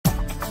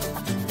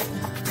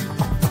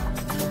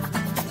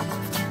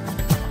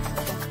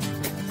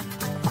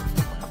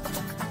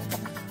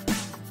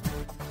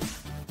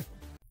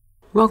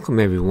Welcome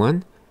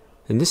everyone.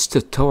 In this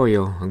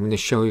tutorial, I'm going to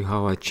show you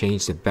how I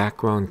change the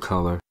background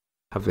color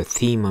of the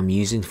theme I'm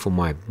using for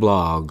my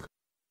blog.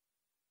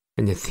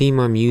 And the theme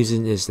I'm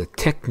using is the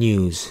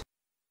TechNews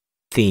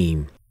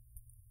Theme.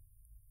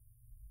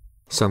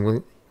 So I'm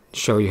going to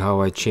show you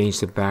how I change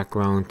the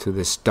background to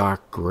this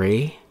dark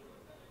gray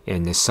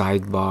and the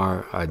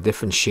sidebar a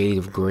different shade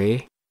of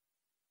gray.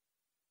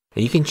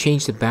 And you can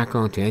change the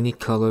background to any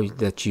color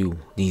that you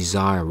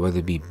desire, whether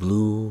it be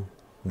blue,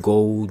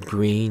 gold,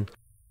 green.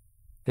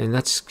 And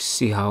let's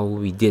see how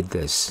we did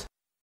this.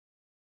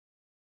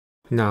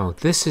 Now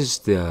this is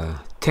the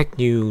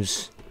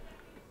TechNews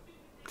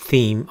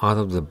theme out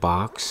of the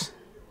box.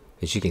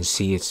 As you can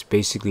see, it's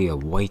basically a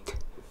white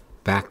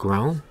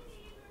background.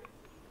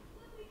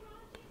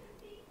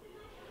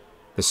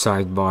 The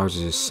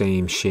sidebars are the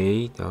same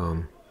shade.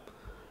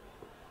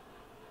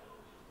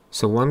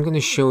 So what I'm going to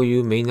show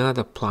you may not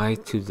apply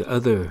to the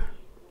other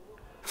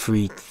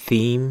free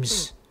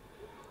themes,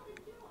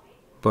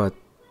 but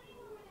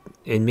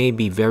it may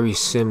be very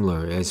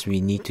similar as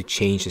we need to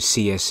change the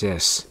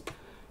CSS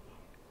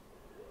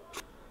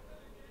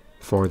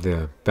for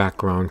the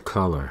background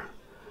color.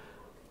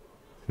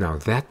 Now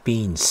that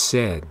being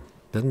said,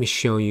 let me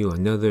show you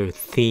another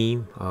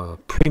theme, a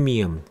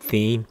premium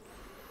theme.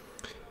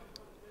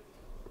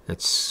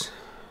 Let's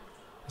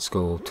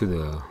go to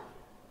the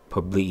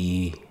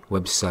Publii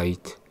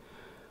website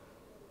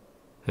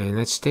and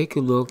let's take a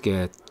look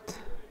at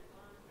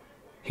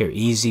here,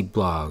 Easy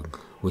Blog,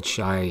 which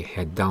I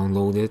had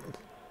downloaded.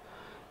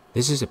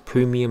 This is a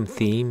premium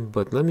theme,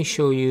 but let me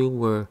show you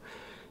where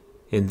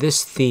in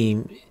this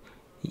theme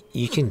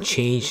you can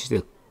change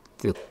the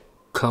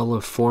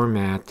color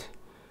format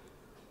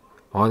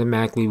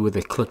automatically with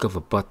a click of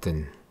a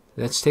button.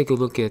 Let's take a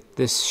look at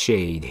this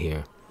shade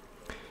here.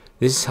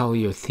 This is how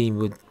your theme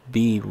would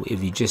be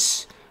if you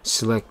just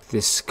select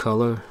this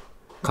color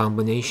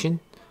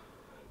combination.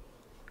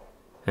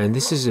 And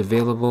this is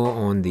available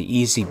on the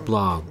Easy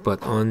Blog,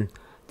 but on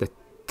the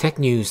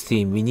TechNews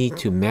theme we need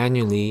to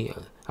manually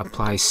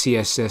apply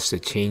CSS to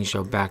change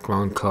our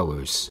background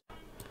colors.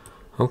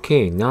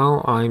 Okay,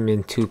 now I'm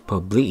into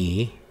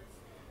Publii,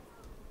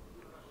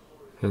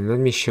 and let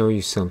me show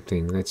you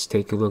something. Let's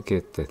take a look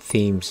at the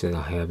themes that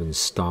I have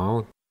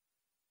installed.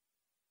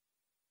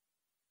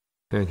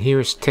 And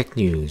here's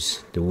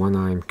TechNews, the one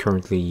I'm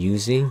currently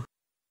using.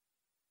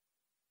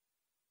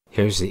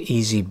 Here's the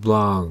Easy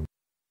Blog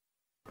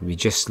we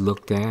just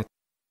looked at,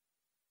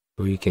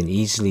 where you can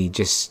easily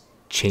just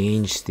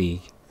change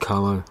the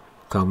color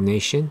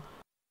combination.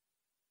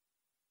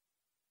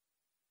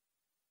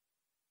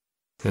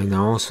 And I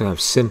also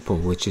have Simple,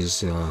 which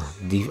is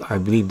I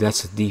believe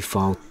that's a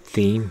default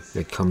theme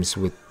that comes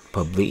with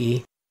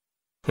Publii.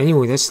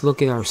 Anyway, let's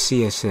look at our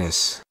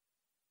CSS.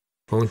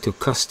 Go into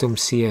Custom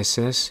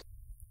CSS,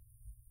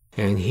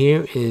 and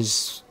here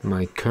is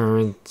my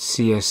current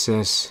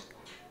CSS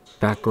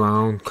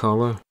background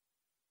color,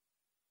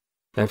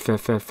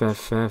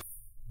 FFFFF.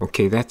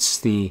 Okay, that's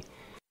the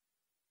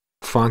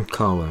font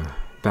color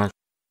back,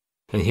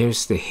 and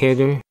here's the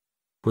header,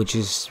 which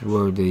is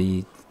where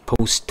the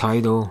post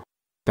title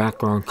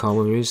background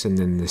color is, and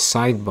then the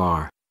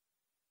sidebar.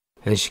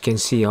 As you can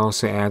see, I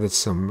also added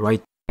some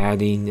right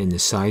padding in the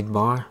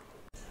sidebar.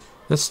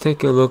 Let's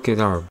take a look at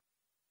our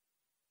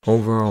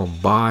overall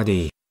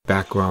body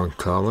background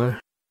color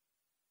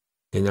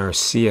in our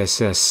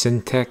CSS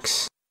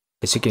syntax.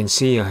 As you can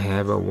see, I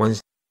have a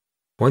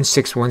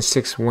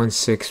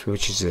 161616,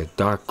 which is a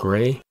dark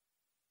gray,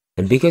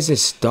 and because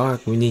it's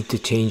dark we need to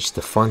change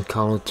the font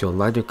color to a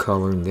lighter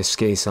color. In this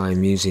case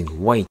I'm using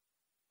white,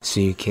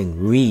 so you can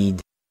read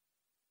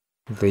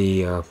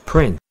the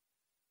print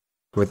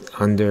with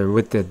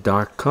the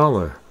dark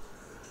color.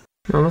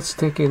 Now let's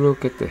take a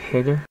look at the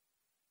header.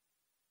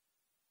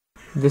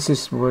 This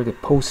is where the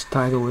post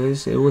title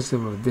is. It was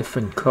of a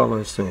different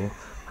color, so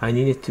I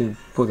needed to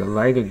put a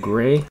lighter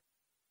gray.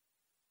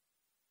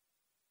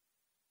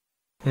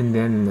 And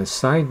then the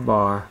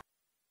sidebar,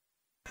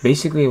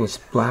 basically it was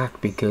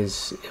black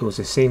because it was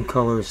the same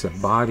color as the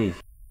body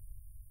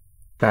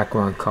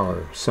background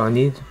color. So I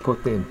needed to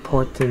put the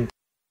important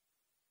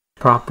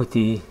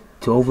property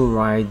to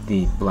override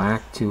the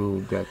black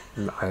to that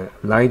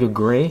lighter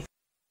gray,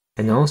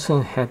 and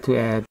also had to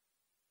add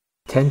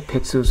 10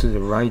 pixels to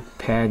the right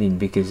padding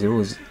because it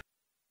was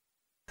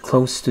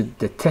close to,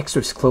 the text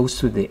was close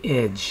to the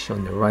edge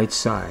on the right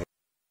side.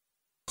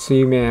 So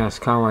you may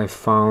ask how I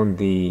found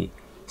the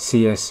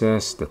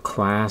CSS, the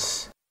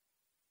class.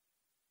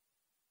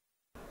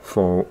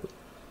 For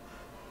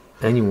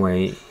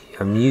anyway,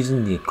 I'm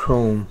using the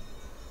Chrome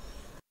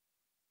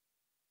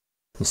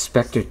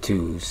Inspector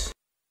tools,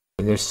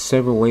 and there's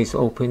several ways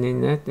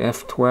opening it.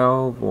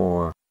 F12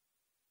 or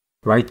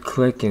right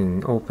click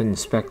and open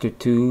Inspector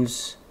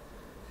tools.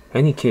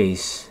 Any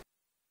case,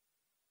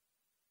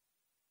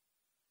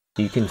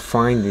 you can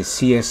find the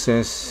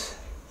CSS.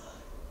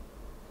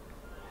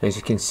 As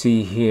you can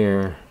see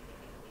here,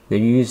 they're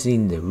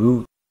using the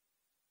root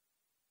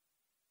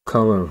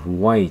color of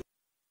white.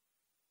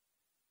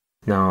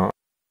 Now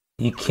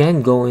you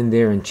can go in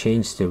there and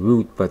change the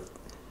root, but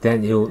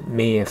then it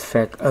may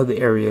affect other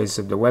areas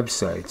of the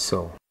website.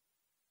 So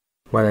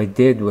what I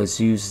did was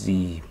use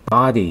the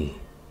body,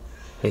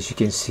 as you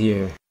can see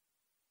here,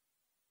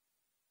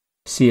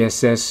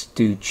 CSS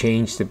to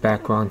change the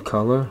background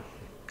color,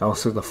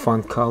 also the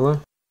font color.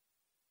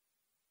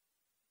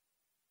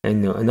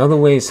 And another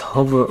way is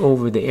hover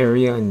over the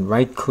area and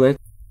right click,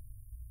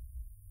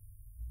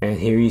 and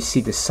here you see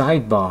the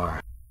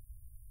sidebar,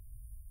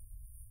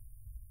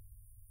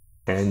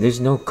 and there's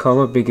no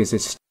color because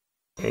it's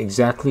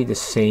exactly the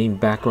same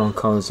background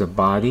color as the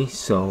body.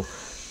 So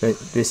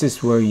this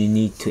is where you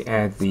need to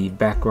add the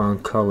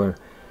background color,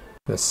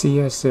 the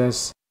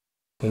CSS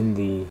in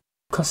the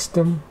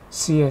custom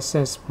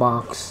CSS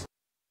box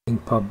in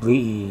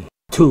Publii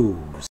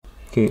tools.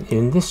 Okay,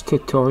 in this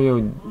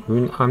tutorial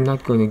I'm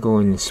not going to go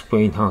and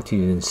explain how to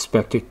use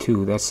inspector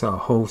tool. That's a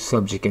whole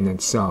subject in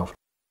itself.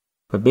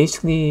 But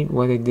basically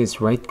what it is,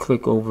 right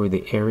click over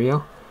the area,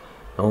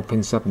 it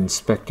opens up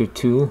inspector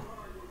tool,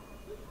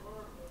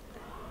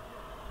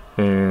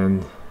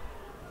 and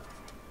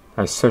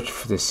I search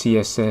for the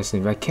CSS,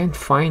 and if I can't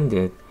find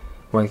it,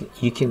 well,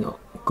 you can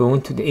go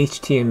into the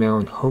HTML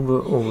and hover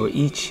over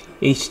each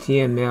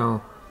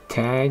HTML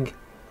tag,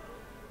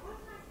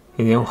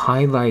 and it'll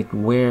highlight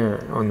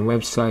where on the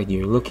website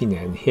you're looking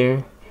at. And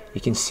here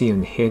you can see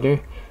on the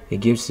header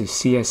it gives the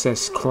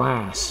CSS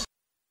class,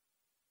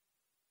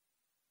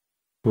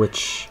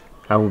 which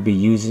I will be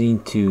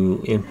using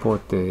to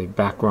import the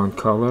background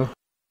color.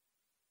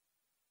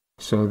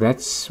 So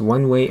that's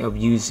one way of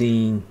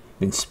using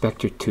the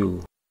inspector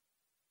tool,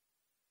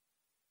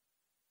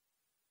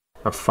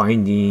 of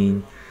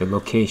finding the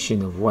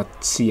location of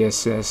what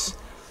CSS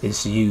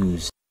is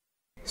used.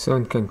 So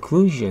in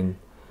conclusion,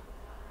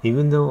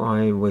 even though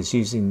I was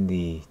using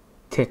the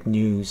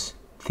TechNews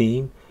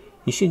theme,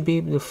 you should be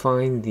able to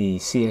find the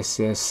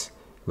CSS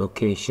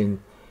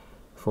location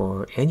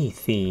for any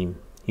theme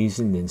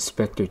using the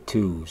inspector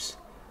tools.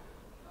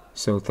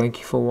 So thank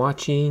you for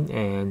watching,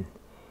 and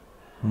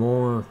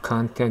more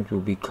content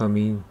will be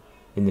coming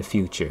in the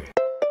future.